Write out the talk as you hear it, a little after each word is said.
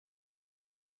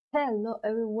Hello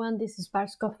everyone, this is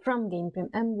Barxco from Gameplay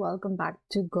and welcome back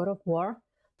to God of War.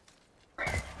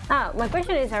 My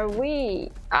question is, are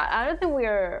we... I don't think we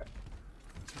are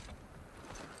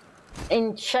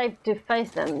in shape to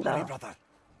face them though. Hey brother,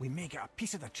 we may get a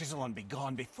piece of the chisel and be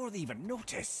gone before they even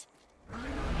notice.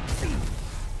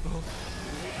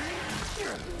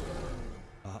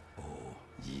 Uh-oh.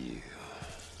 Yeah.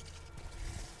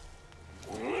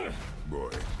 Boy.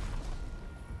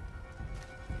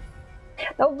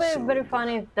 That would be very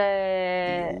funny if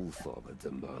the... Your father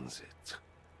demands it.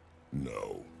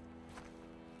 No.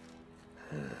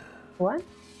 What?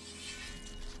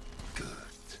 Good.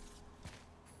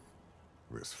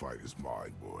 This fight is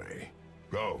mine, boy.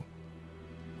 Go.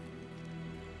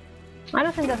 I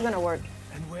don't think that's gonna work.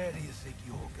 And where do you think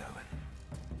you're going?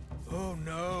 Oh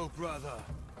no, brother.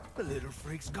 The little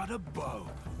freak's got a bow.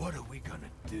 What are we gonna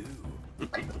do?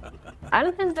 I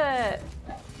don't think that's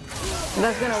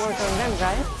gonna work on them,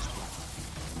 guys.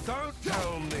 Don't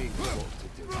tell me what to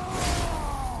do.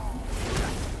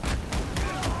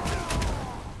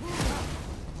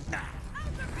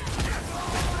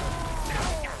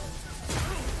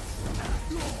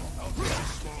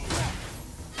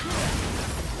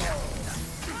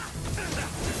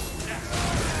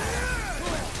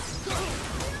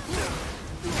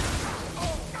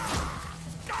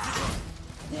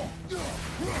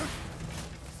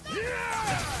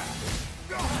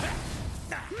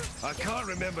 I can't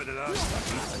remember the last time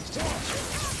he placed it.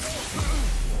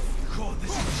 God,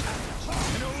 this is a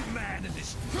challenge. An old man and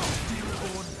this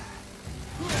dear-born lad.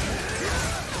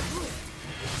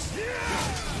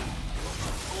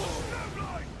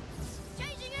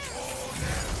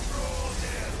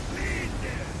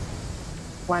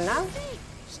 Why not?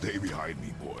 Stay behind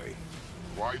me, boy.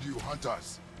 Why do you hunt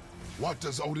us? What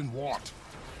does Odin want?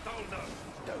 Oh no,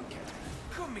 don't get it.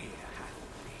 Come here,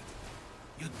 half-breed.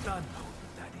 You done know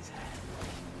that is hand.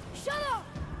 Shut up!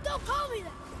 Don't call me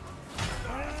that!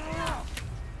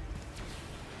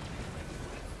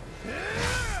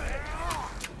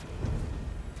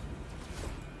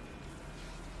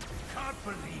 Can't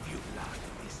believe you've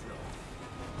lasted this long.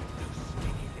 Those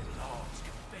skinny little arms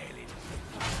can barely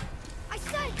lift. I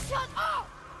said shut up!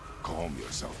 Calm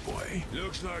yourself, boy.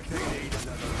 Looks like they need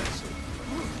another lesson.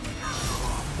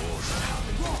 More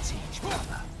something to teach,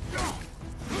 brother.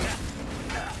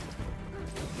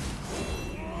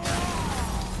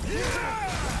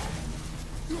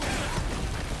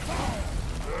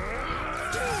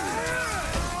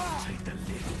 Take the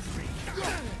little freak.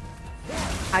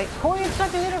 I call you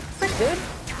such a little freak, dude.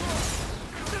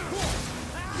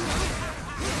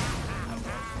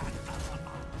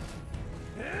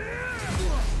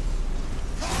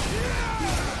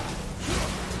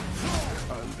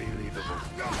 Unbelievable.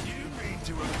 You need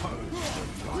to oppose the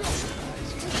light.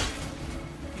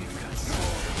 You've got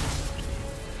swords.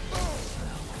 I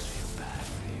almost feel bad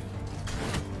for you.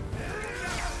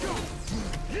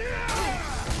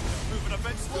 Moving a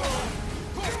bit slow.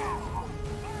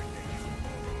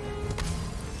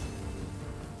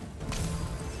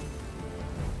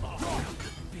 Oh, look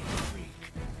at big freak.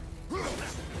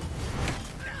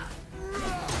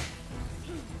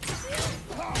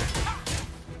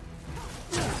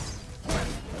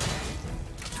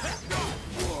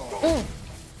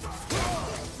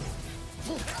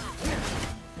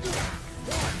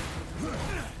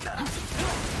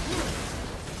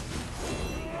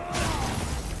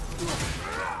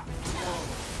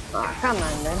 Oh, come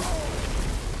on then.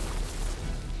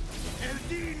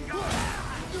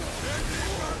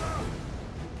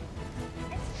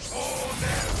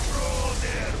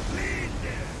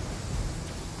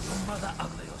 Your mother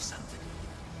ugly or something?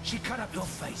 She cut up your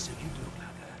face so you look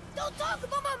like her. Don't talk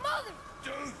about my mother!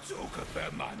 Don't talk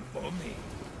about my mommy.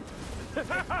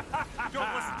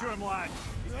 Don't listen to him, lad.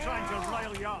 He's trying to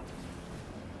rile you up.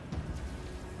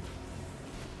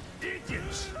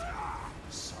 Idiots!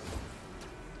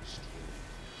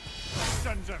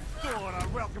 Sons of Thor are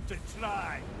welcome to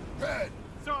try. Red!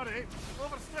 Sorry,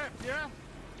 overstepped, yeah?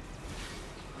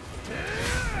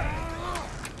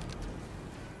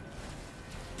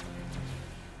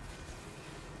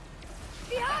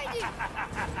 Behind you!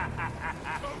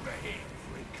 Over here,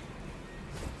 freak.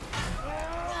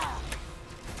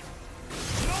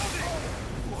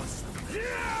 What's the matter?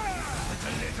 With a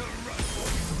little run.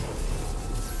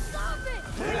 Stop it!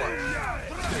 Boy!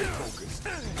 Stay focused.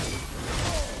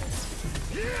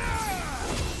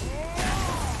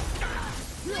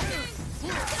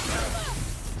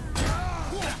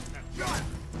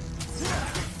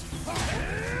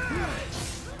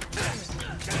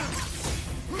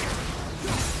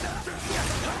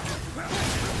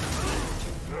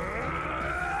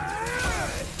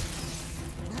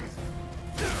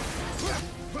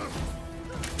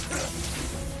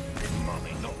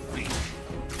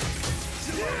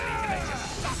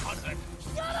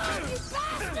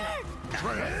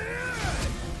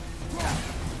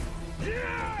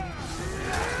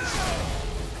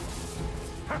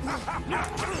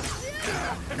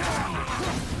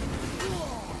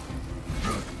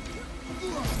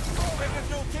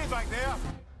 Everything's okay back there?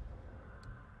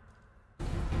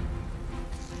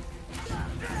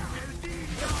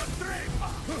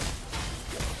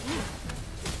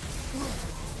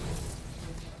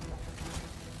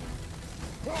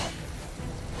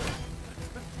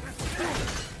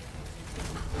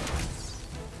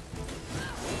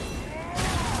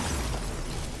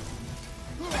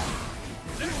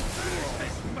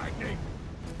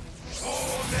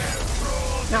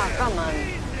 Oh, come on.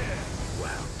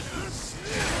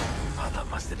 Oh, that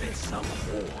must have been some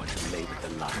horde made with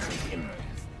the likes of him.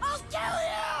 I'll kill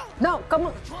you! No, come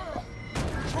on.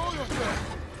 Control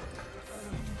yourself!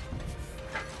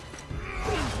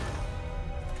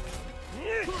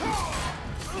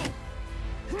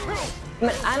 I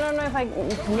mean, I don't know if I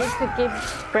need to keep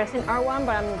pressing R1,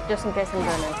 but I'm just in case I'm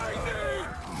doing it.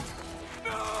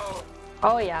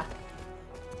 Oh yeah.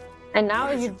 And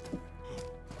now you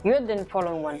didn't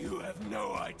follow one. You have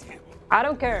no idea. I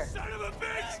don't care. Son of a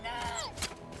bitch!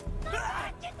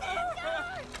 Get this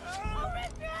gun! I'll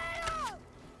rip your head off!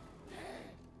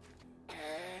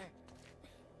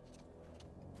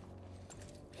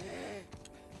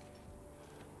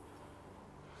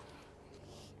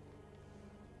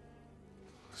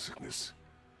 Sickness.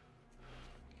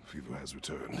 Fever has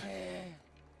returned.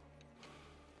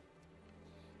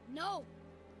 No!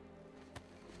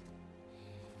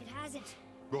 It hasn't.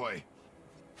 Roy,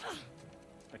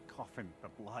 The coughing, the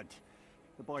blood.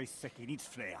 The boy's sick, he needs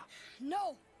Freya.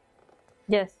 No!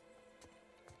 Yes.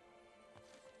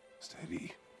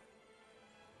 steady.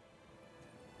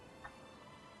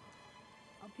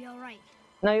 I'll be alright.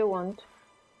 No, you won't.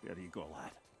 There you go,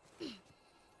 lad.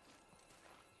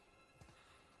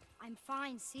 I'm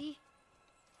fine, see?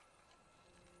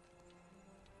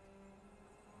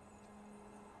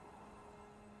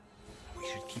 We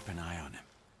should keep an eye on him.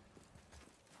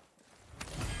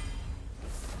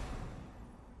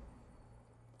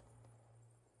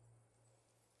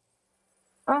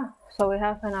 Oh, so we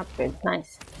have an upgrade.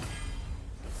 Nice.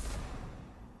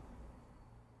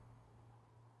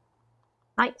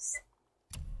 Nice.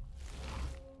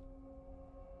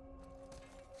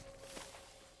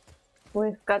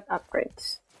 We've got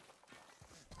upgrades.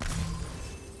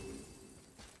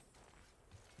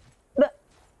 But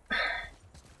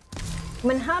I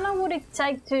mean, how long would it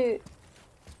take to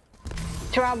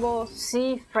travel,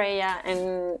 see Freya,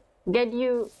 and get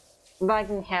you back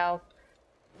in health,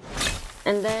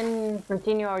 and then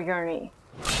continue our journey?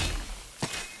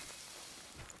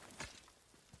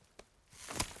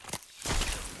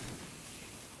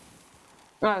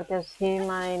 Oh, because he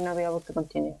might not be able to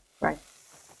continue, right?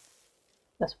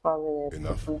 That's probably the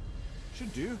Enough.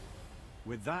 Should do.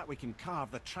 With that, we can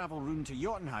carve the travel rune to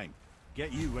Jotunheim.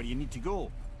 Get you where you need to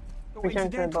go. Oh,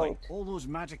 Return to the incidentally, boat. all those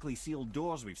magically sealed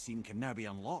doors we've seen can now be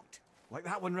unlocked. Like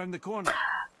that one round the corner.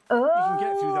 Oh! You can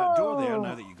get through that door there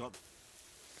now that you got...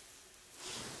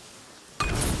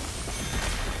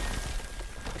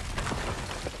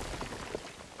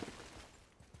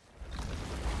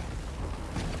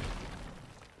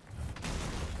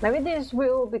 Maybe this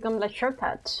will become like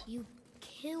shortcuts. You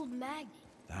killed Magni.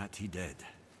 That he did.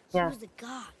 He Yeah. was the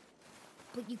god.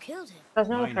 But you killed him. That's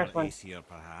not the Minor first one. Aesir,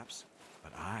 perhaps.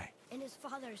 But I, And his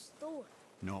father's Thor.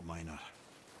 not minor.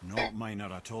 Not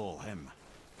minor at all, him.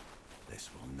 This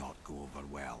will not go over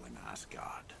well in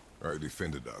Asgard. I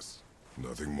defended us.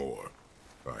 Nothing more.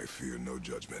 I fear no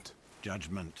judgment.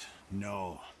 Judgment,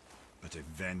 no. But if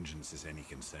vengeance is any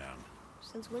concern,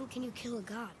 Since when can you kill a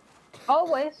god?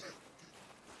 Always.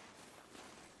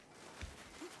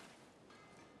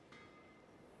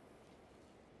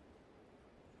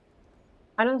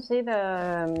 I don't see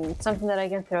the something that I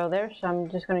can throw there, so I'm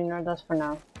just gonna ignore those for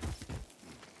now.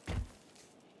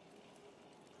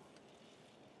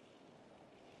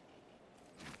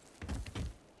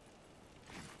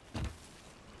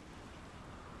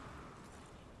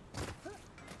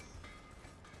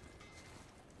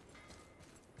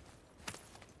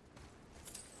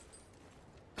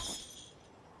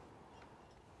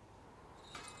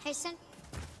 Hey, son.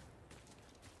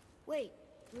 Wait,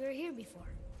 we were here before.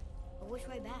 But which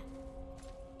way back?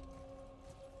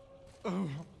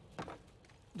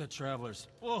 The travelers.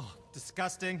 Oh,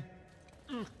 disgusting.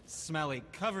 Smelly,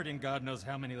 covered in God knows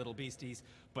how many little beasties,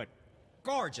 but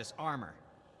gorgeous armor.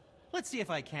 Let's see if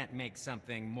I can't make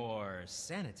something more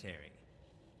sanitary.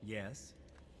 Yes?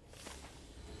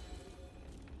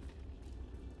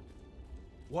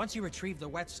 Once you retrieve the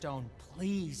whetstone,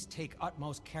 please take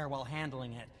utmost care while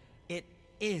handling it. It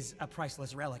is a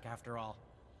priceless relic, after all.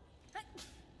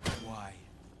 why?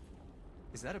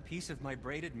 Is that a piece of my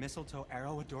braided mistletoe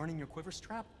arrow adorning your quiver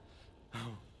strap?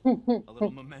 Oh, a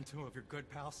little memento of your good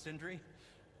pal Sindri?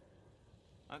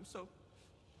 I'm so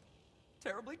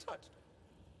terribly touched.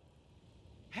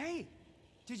 Hey,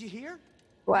 did you hear?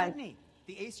 What? Agni,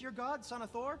 the Aesir god, son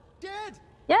of Thor, dead!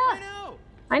 Yeah. I know!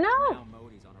 I know. Now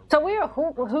Modi's on a So weird.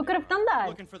 Who could have done that?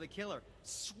 looking for the killer,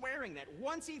 swearing that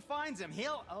once he finds him,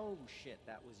 he'll... Oh, shit,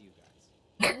 that was you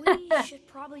guys. We should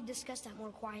probably discuss that more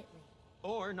quietly.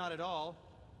 Or not at all.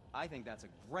 I think that's a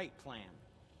great plan.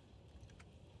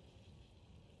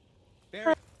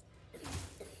 Barry.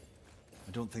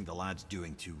 I don't think the lad's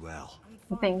doing too well.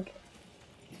 I think.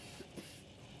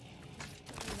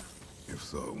 If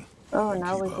so, Oh, then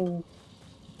now keep we up. can.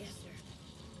 Yes, sir.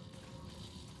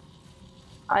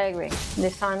 I agree.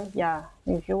 This time, yeah.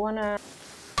 If you wanna.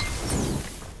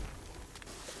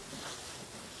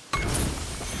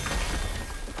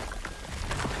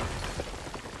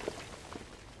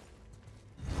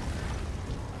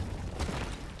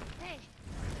 Hey,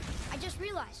 I just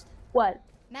realized What?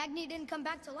 Magni didn't come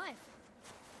back to life.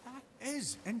 That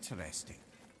is interesting.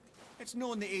 It's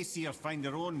known the Aesir find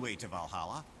their own way to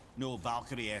Valhalla. No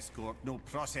Valkyrie escort, no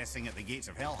processing at the gates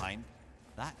of Helheim.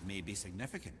 That may be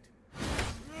significant.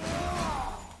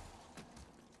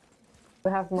 We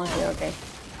have money, okay.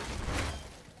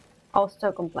 I'll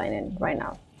stop complaining right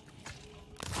now.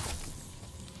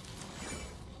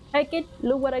 Hey kid,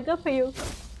 look what I got for you.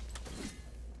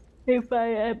 If I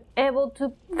am able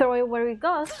to throw it where it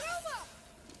goes.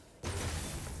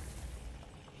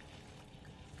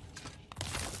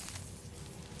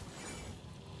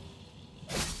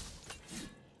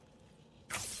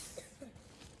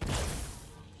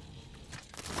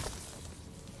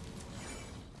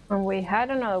 And we had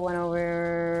another one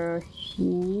over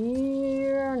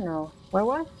here. No, where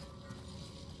was?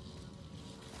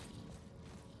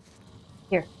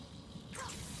 Here.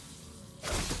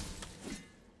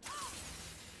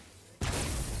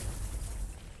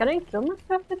 Can I kill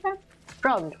myself with that?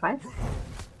 Probably, right?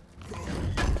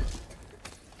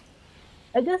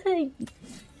 I guess they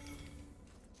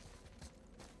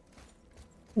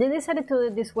decided to do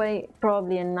it this way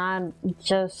probably and not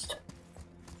just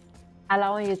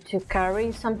allowing you to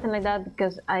carry something like that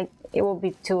because it will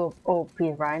be too OP,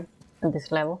 right? At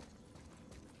this level.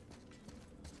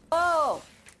 Oh!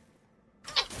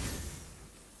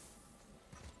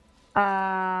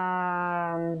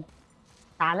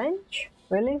 Challenge?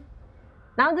 Really?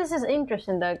 Now this is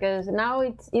interesting though, because now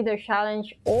it's either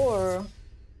challenge or,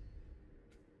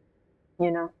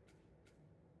 you know.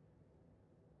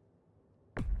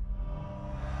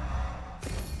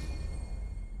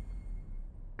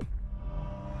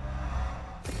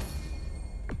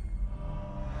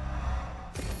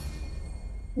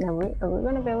 Are we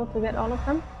gonna be able to get all of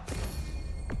them?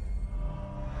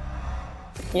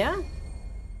 Yeah.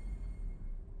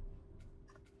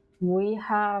 We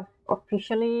have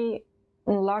officially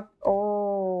unlocked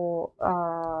all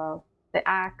the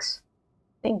axe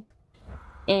thing.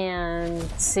 And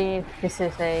see if this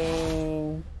is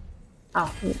a...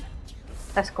 Oh,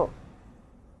 that's cool.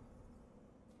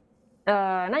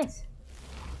 Nice.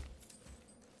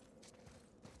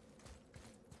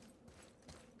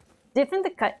 Do you think the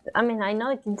kite... I mean, I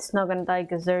know it's not gonna die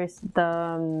because there is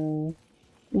the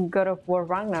God of War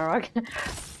Ragnarok.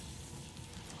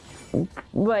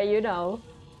 But you know.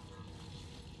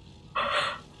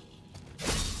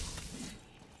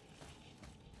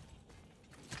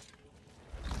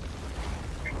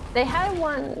 They had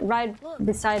one right Look,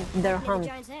 beside their near the home.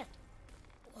 giant's head.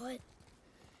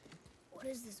 What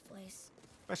is this place?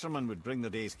 Fishermen would bring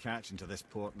their day's catch into this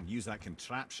port and use that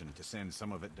contraption to send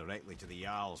some of it directly to the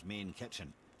Jarl's main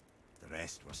kitchen. The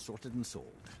rest was sorted and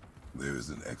sold. There is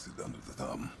an exit under the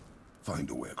thumb. Find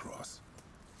a way across.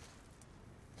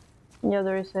 Yeah,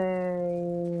 there is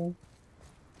a...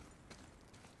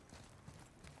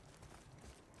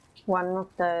 one of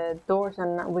the doors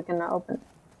and we cannot open.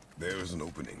 There is an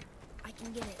opening. I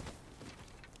can get it.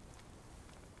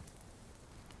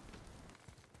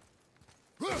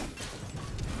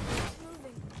 It's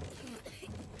moving.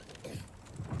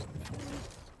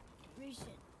 Reach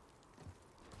it.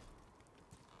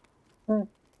 Hmm.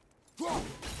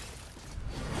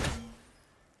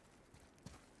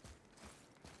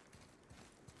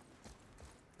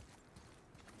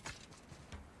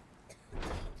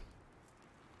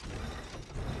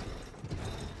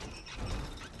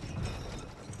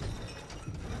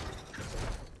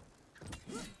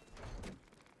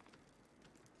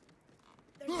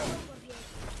 There's a rope up here.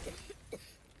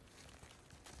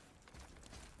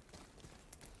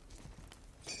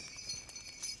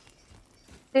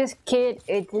 This kid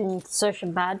is in such a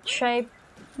bad shape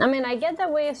I mean, I get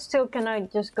that we still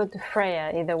cannot just go to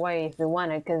Freya either way if we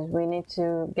want it, because we need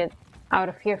to get out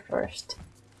of here first.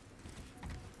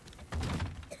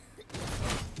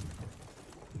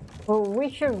 Well,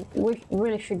 we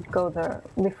really should go there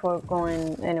before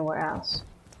going anywhere else.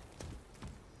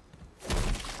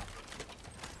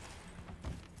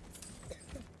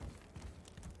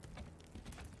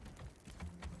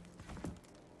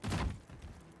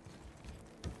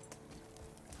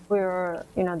 We're,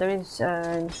 you know, there is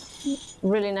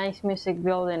really nice music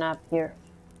building up here.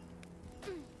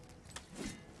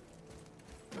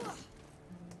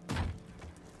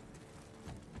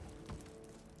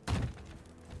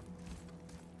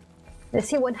 Let's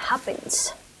see what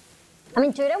happens. I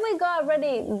mean, today we got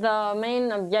already the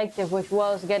main objective, which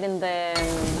was getting the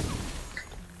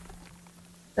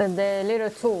little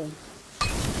tool.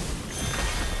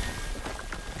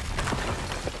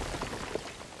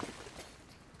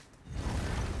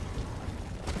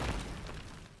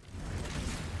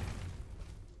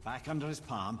 Back under his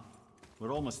palm.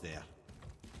 We're almost there.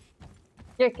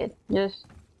 Check it, just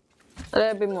a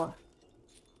little bit more.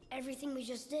 Everything we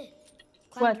just did.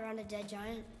 Climbed What? around a dead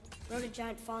giant, rode a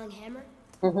giant falling hammer,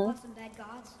 Mm-hmm. fought some bad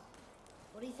gods.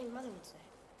 What do you think Mother would say?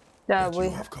 Yeah, You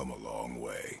have come a long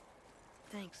way.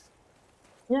 Thanks.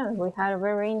 we had a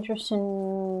very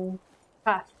interesting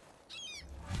path.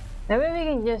 Maybe we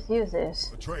can just use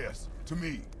this. Atreus, to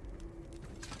me.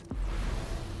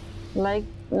 Like,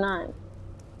 not.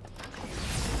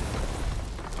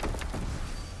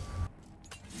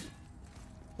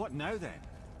 What now then?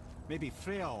 Maybe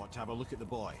Freya ought to have a look at the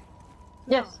boy.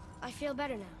 Yes. I feel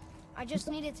better now. I just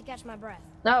needed to catch my breath.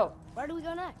 No. Where do we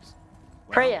go next?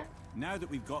 Well, Freya. now that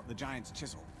we've got the giant's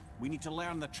chisel, we need to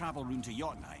learn the travel rune to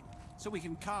Jotunheim, so we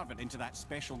can carve it into that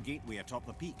special gateway atop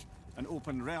the peak, and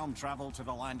open realm travel to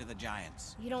the land of the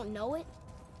giants. You don't know it?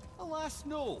 Alas,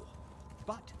 no.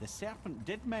 But the serpent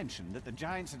did mention that the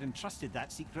giants had entrusted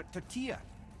that secret to Tyr.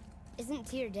 Isn't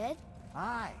Tyr dead?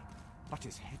 Aye, but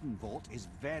his hidden vault is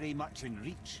very much in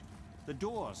reach. The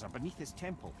doors are beneath his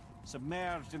temple,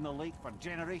 submerged in the lake for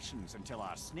generations until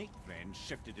our snake friend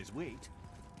shifted his weight.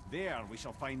 There we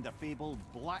shall find the fabled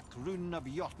Black Rune of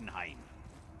Jotunheim.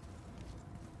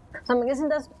 So I'm guessing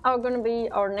that's going to be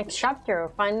our next chapter,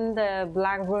 find the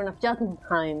Black Rune of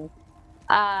Jotunheim.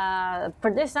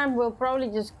 For this time, we'll probably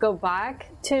just go back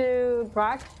to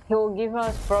Brack. He will give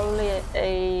us probably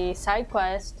a side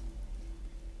quest.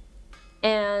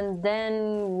 And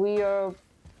then we are...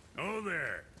 Oh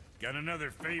there! Got another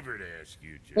favor to ask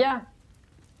you, Joe. Yeah.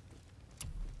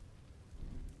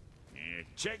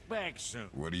 Check back soon.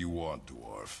 What do you want,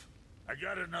 dwarf? I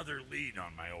got another lead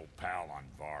on my old pal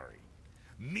Anvari.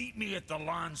 Meet me at the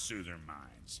Lawn Soother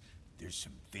Mines. There's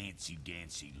some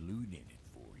fancy-dancy loot in it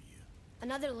for you.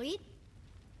 Another lead?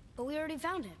 But we already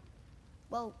found him.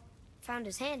 Well, found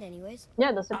his hand anyways.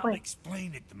 Yeah, that's the I'll point.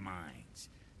 explain at the mines.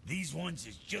 These ones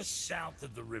is just south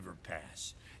of the river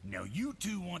pass. Now you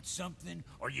two want something,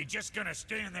 or you just gonna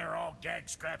stand there all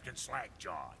gag-scrapped and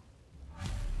slack-jawed?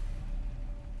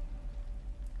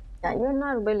 Yeah, you're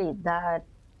not really that...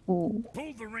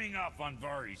 Pulled the ring off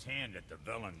Anvari's hand at the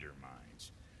Velander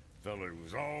mines. Feller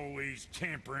was always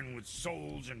tampering with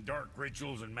souls and dark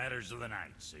rituals and matters of the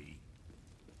night, see?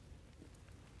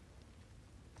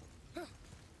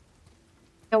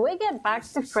 Can we get back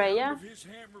to Freya? If his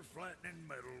hammer flattening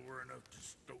metal were enough to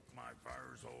stoke my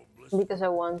fires all blistered. Because I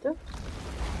want to.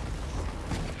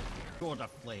 God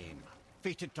of flame,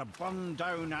 fated to burn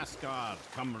down Asgard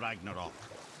come Ragnarok.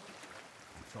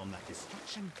 And from that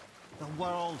destruction, the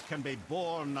world can be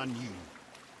born anew.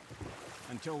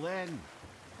 Until then,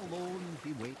 alone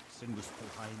he waits in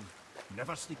Muspelheim,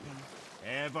 never sleeping,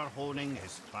 ever honing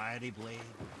his fiery blade.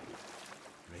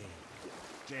 Brave,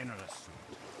 generous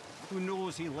soul, who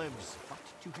knows he lives but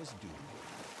to his doom.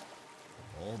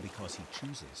 All because he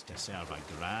chooses to serve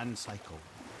a grand cycle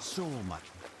so much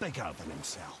bigger than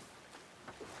himself.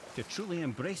 To truly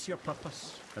embrace your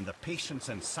purpose and the patience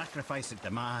and sacrifice it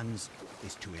demands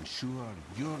is to ensure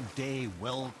your day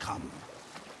will come.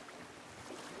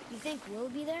 You think we'll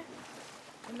be there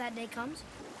when that day comes?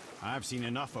 I've seen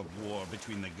enough of war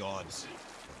between the gods.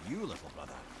 For you, little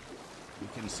brother, who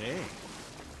can say?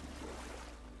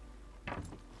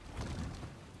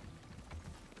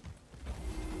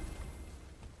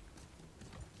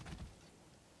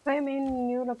 I mean,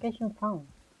 new location found.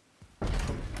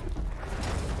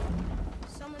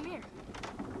 So Mimir,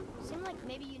 seemed like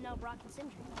maybe you know Brock and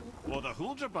Sindri. Well, the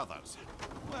Huldra brothers.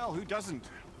 Well, who doesn't?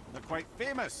 They're quite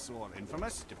famous, or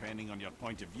infamous, depending on your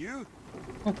point of view.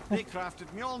 They crafted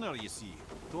Mjolnir, you see.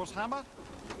 Thor's hammer,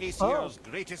 Aesir's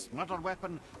greatest murder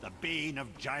weapon, the bane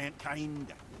of giant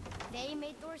kind. They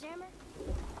made Thor's hammer?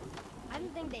 I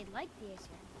didn't think they'd like the Aesir.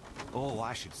 Oh,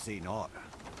 I should say not.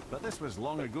 But this was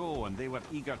long ago, and they were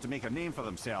eager to make a name for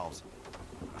themselves.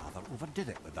 Rather overdid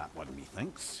it with that one,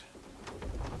 methinks.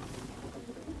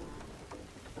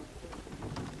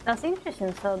 That's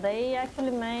interesting. So they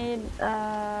actually made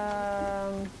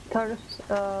Thor's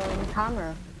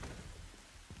hammer.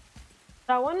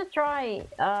 So I want to try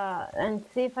and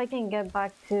see if I can get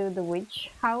back to the witch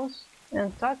house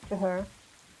and talk to her,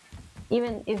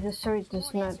 even if the story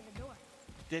does not.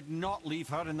 Did not leave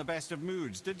her in the best of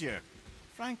moods, did you?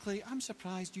 Frankly, I'm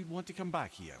surprised you'd want to come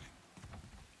back here.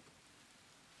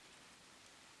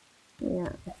 Yeah.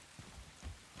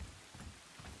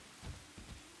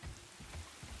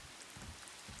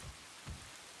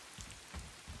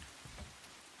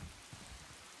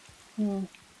 Hmm.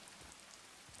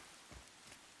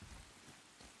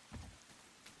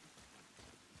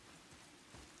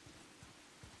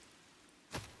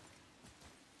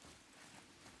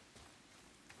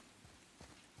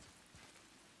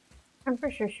 I'm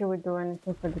pretty sure she would do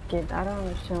anything for the kid. I don't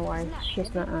understand why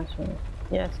she's not answering.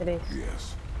 Yes, it is.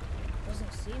 Yes.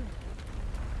 Doesn't seem it.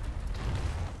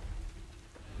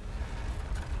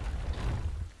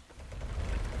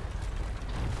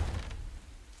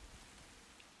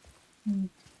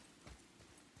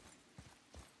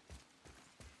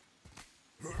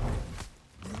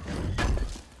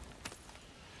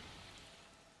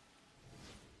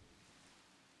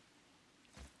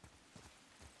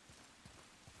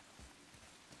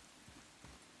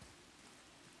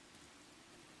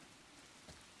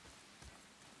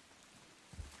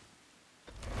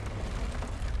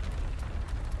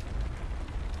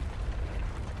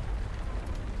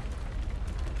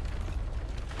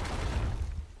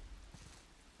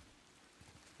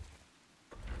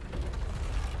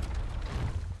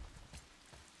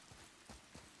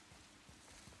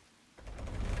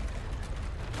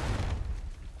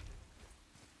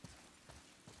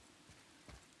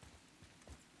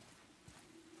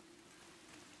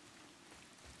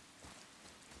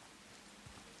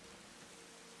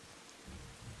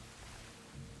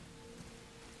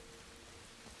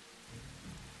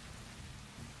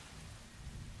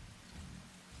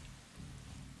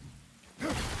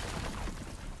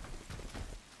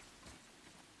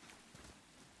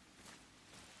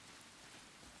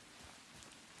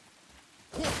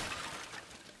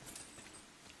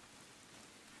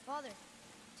 Father,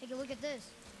 take a look at this.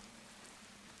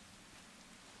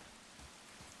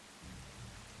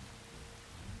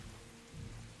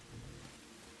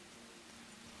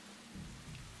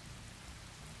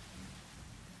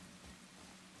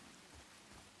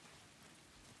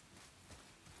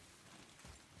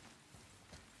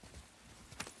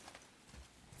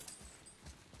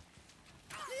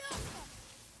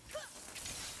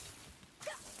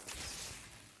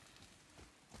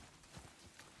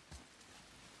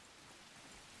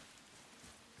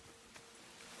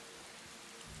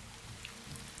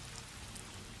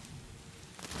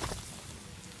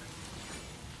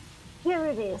 Here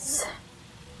it is.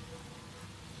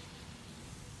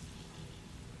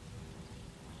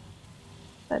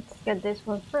 Let's get this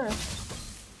one first.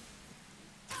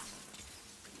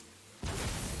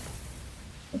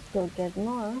 Let's go get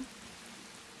more.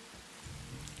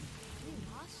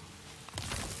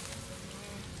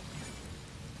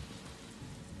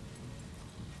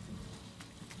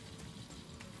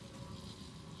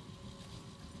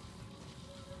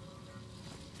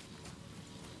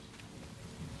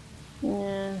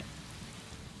 Yeah.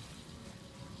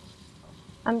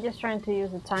 I'm just trying to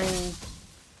use the timing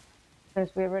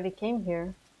since we already came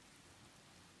here.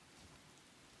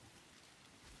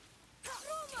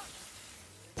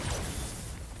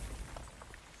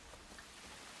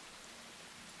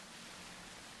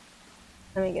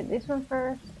 Let me get this one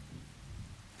first.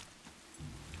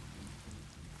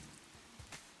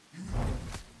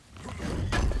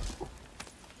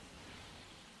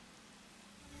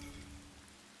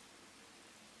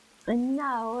 And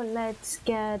now let's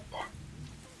get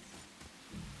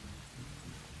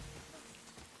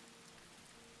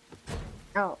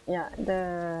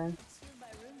yeah,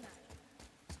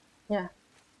 yeah.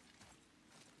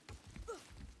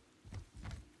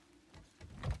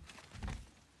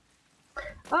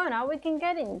 Oh, now we can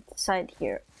get inside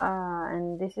here.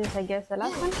 And this is, I guess, the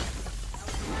last one.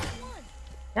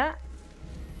 Yeah.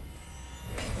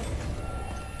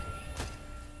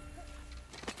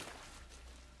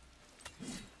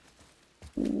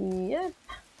 Yep.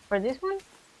 For this one?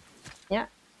 Yeah.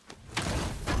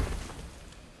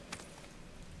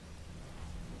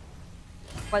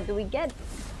 What do we get?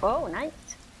 Oh, nice.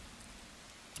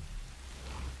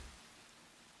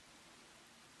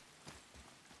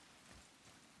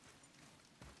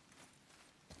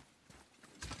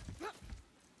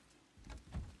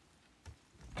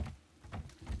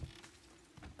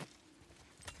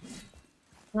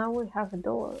 Now we have a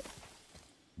door.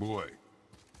 Boy,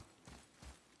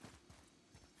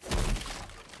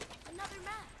 Another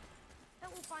map. Bet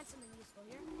we'll find something useful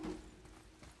here.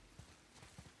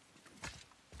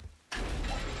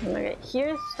 Okay,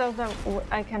 here's stuff that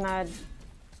I can add.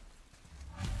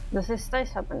 Does this stay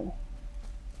open?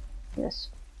 Yes.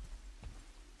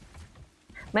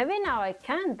 Maybe now I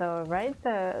can though, right?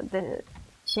 The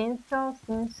Chisel,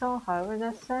 however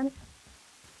that's said.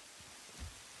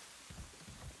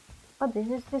 Oh, this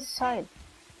is this side.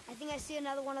 I think I see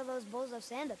another one of those bowls of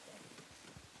sand up there.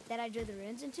 That I drew the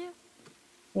runes into?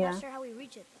 Yeah. Not sure how we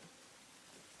reach it though.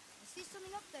 I see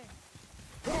something up there.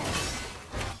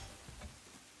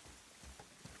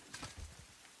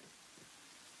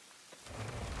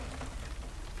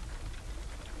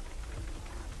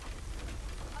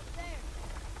 Up there.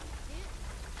 See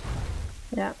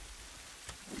it? Yeah.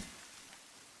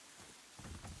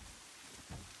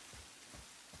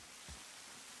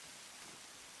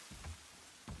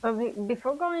 But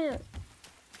before going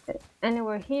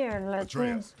anywhere here, let's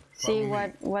Atreus, see follow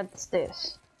me. what's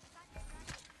this.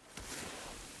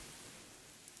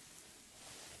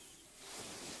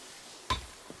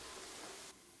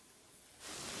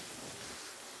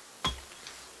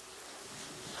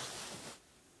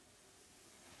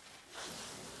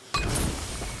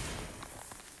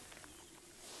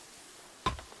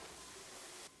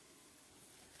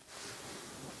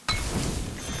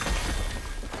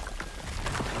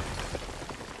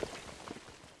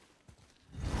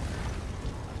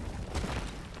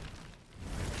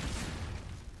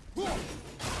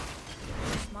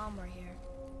 Mom were here.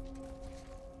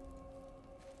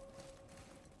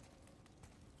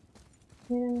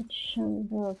 Hidden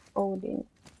chamber of Odin.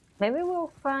 Maybe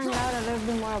we'll find out a little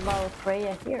bit more about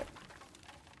Freya here.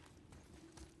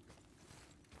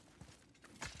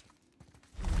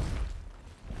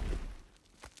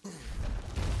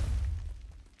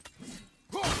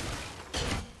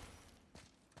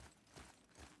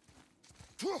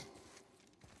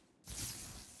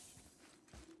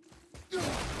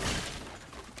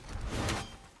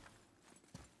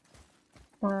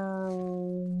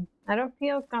 I don't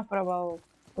feel comfortable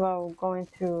about going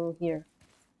through here.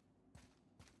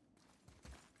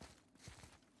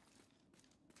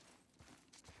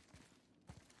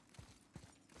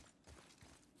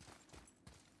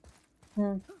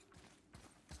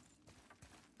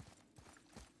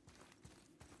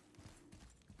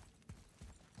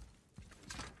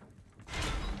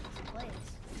 This place.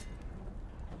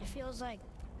 It feels like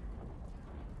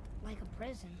a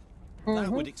prison. That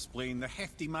would explain the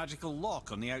hefty magical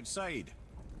lock on the outside.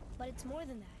 But it's more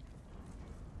than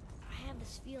that. I have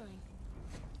this feeling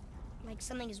like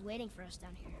something is waiting for us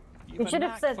down here. You've should a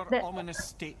have knack said for that- ominous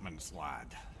statements, lad.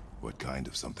 what kind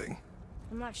of something?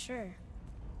 I'm not sure.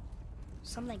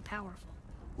 Something powerful.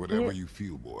 Whatever you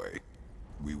feel, boy,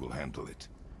 we will handle it.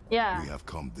 Yeah, We have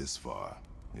come this far,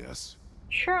 yes?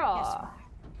 sure.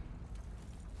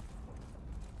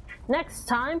 Next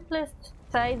time, please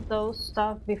say those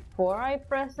stuff before I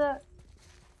press the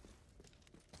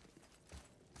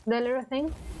little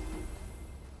thing.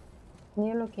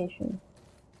 New location.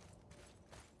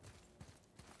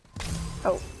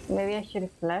 Oh, maybe I should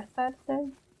have left that there.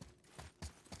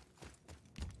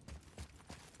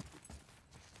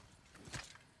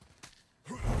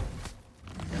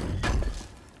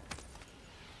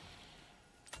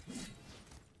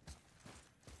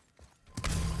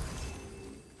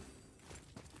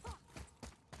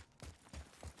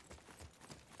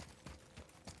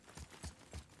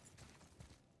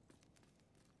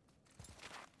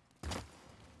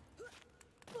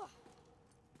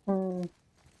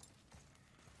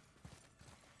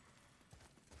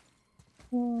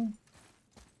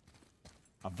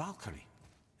 A Valkyrie?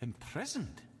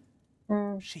 Imprisoned?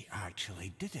 She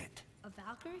actually did it. A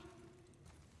Valkyrie?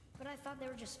 But I thought they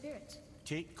were just spirits.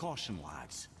 Take caution,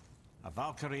 lads. A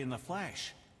Valkyrie in the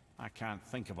flesh. I can't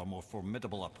think of a more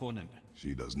formidable opponent.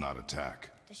 She does not attack.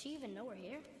 Does she even know we're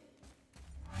here?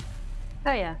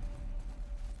 Oh yeah.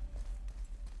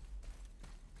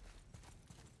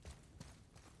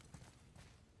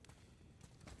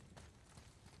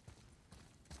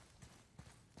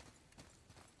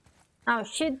 Oh,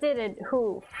 she did it.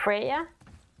 Who? Freya?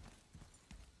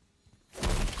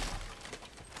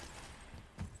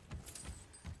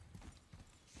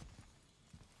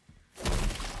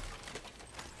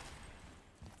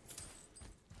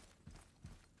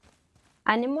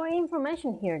 I need more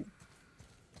information here.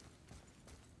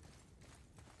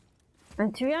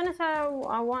 And to be honest,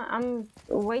 I'm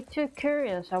way too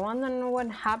curious. I want to know what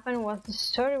happened, what's the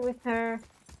story with her.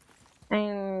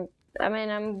 And I mean,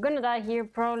 I'm gonna die here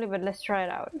probably, but let's try it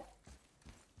out.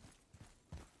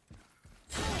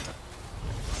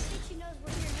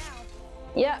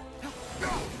 Yeah.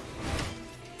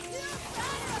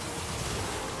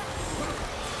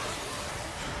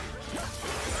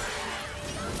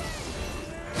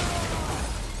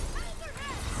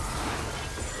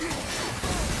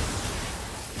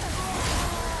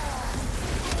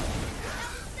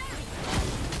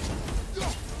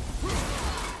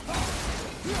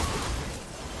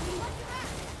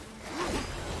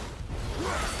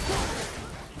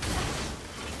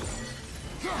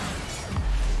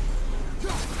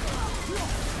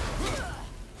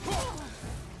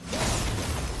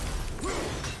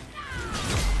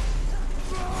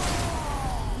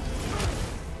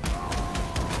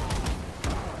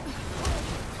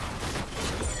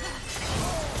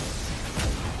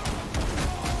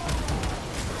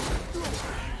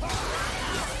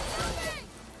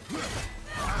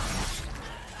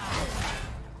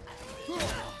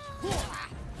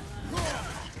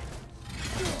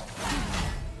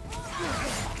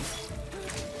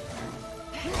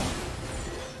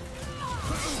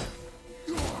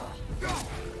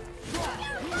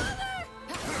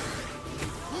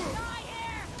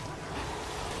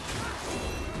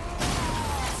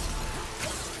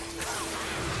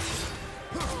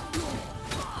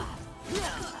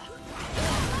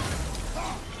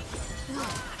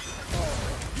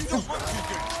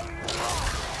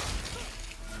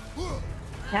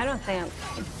 I don't think I'm...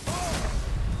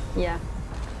 Yeah.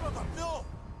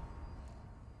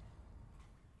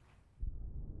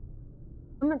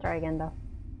 I'm gonna try again though.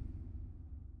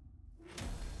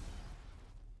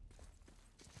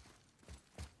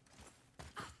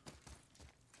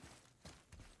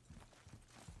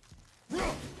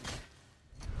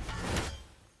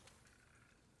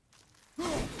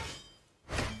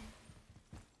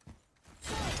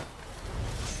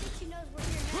 She knows we're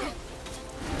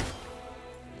here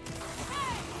now.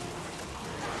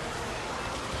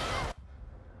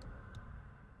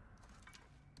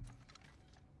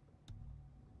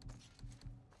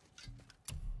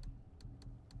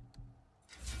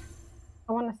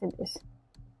 I wanna see this.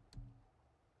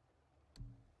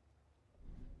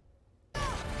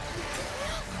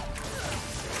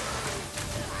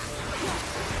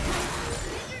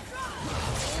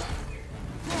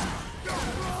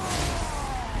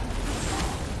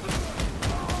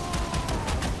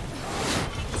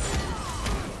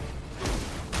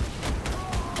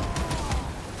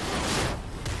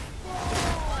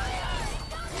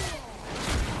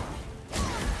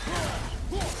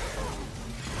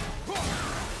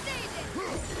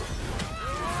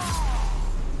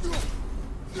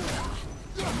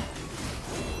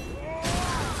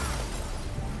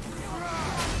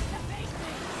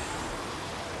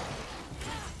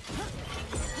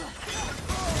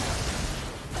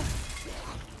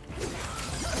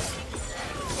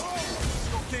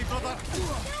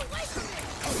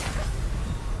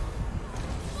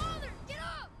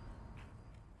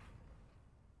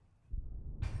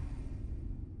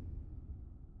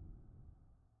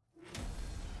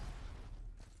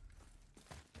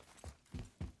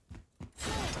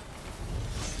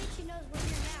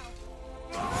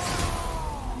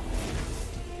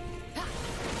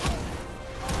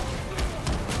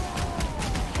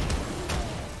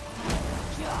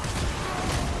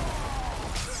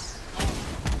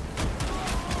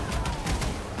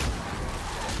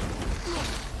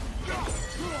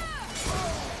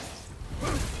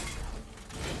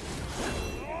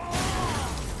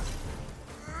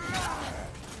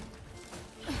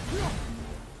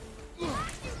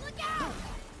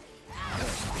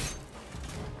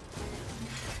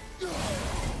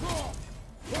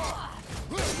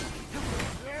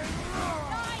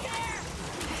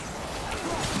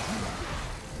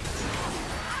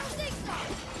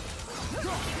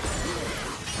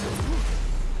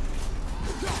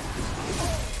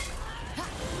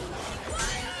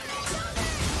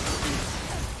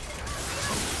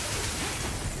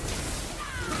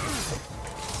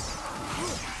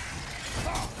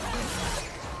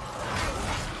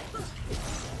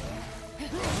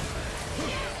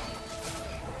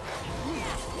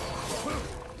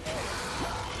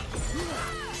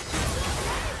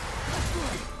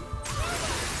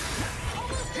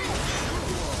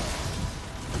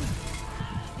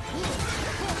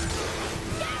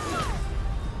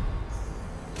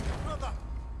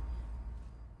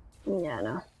 Yeah,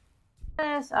 no.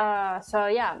 Yes, so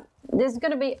yeah, this is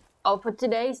gonna be all for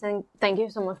today. And thank you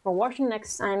so much for watching.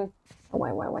 Next time, oh,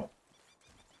 wait.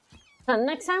 So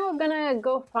next time we're gonna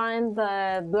go find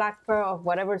the Black Pearl of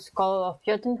whatever it's called of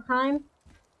Jotunheim,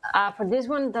 For this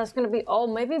one, that's gonna be all.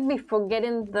 Maybe before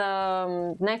getting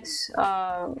the next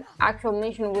actual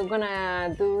mission, we're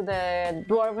gonna do the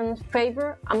Dwarven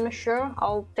favor. I'm not sure.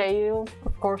 I'll tell you,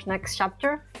 of course, next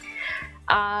chapter.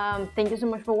 Thank you so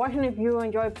much for watching. If you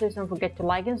enjoyed, please don't forget to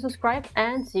like and subscribe,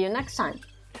 and see you next time.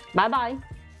 Bye bye.